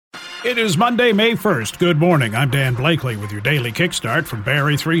It is Monday, May 1st. Good morning. I'm Dan Blakely with your daily kickstart from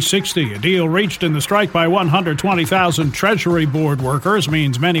Barrie 360. A deal reached in the strike by 120,000 Treasury Board workers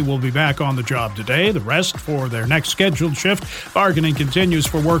means many will be back on the job today. The rest for their next scheduled shift. Bargaining continues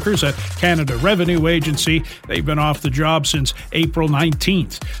for workers at Canada Revenue Agency. They've been off the job since April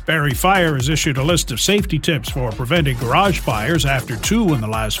 19th. Barrie Fire has issued a list of safety tips for preventing garage fires after 2 in the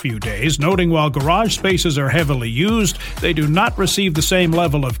last few days, noting while garage spaces are heavily used, they do not receive the same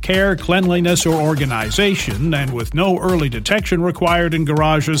level of care, cleanliness, or organization, and with no early detection required in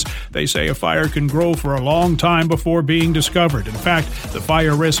garages, they say a fire can grow for a long time before being discovered. In fact, the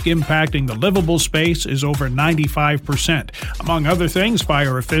fire risk impacting the livable space is over 95%. Among other things,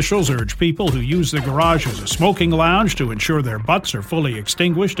 fire officials urge people who use the garage as a smoking lounge to ensure their butts are fully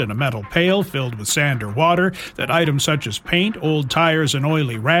extinguished in a metal pail filled with sand or water, that items such as paint, old tires, and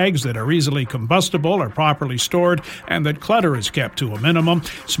oily rags that are easily combustible are properly stored, and that clutter is kept to a minimum.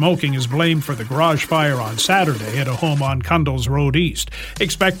 Smoking is blamed for the garage fire on Saturday at a home on Cundles Road East.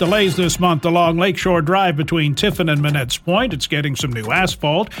 Expect delays this month along Lakeshore Drive between Tiffin and Manette's Point. It's getting some new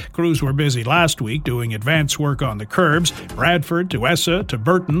asphalt. Crews were busy last week doing advance work on the curbs. Bradford to Essa to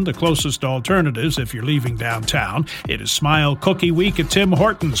Burton, the closest alternatives if you're leaving downtown. It is Smile Cookie Week at Tim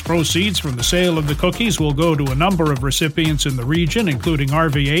Hortons. Proceeds from the sale of the cookies will go to a number of recipients in the region, including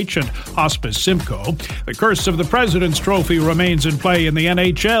RVH and Hospice Simcoe. The curse of the President's Trophy remains in play in the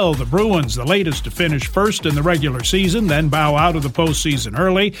NHL. The Bruins, the latest to finish first in the regular season, then bow out of the postseason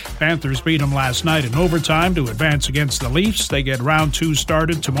early. Panthers beat them last night in overtime to advance against the Leafs. They get round 2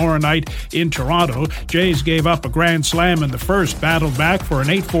 started tomorrow night in Toronto. Jays gave up a grand slam in the first, battled back for an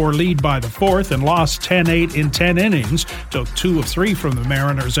 8-4 lead by the fourth, and lost 10-8 in 10 innings. Took 2 of 3 from the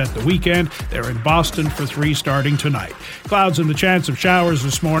Mariners at the weekend. They're in Boston for 3 starting tonight. Clouds and the chance of showers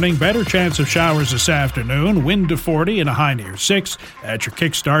this morning. Better chance of showers this afternoon. Wind to 40 and a high near 6. That's your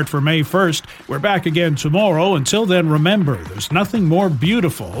kickstart for May 1st. We're back again tomorrow. Until then, remember, there's nothing more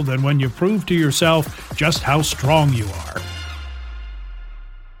beautiful than when you prove to yourself just how strong you are.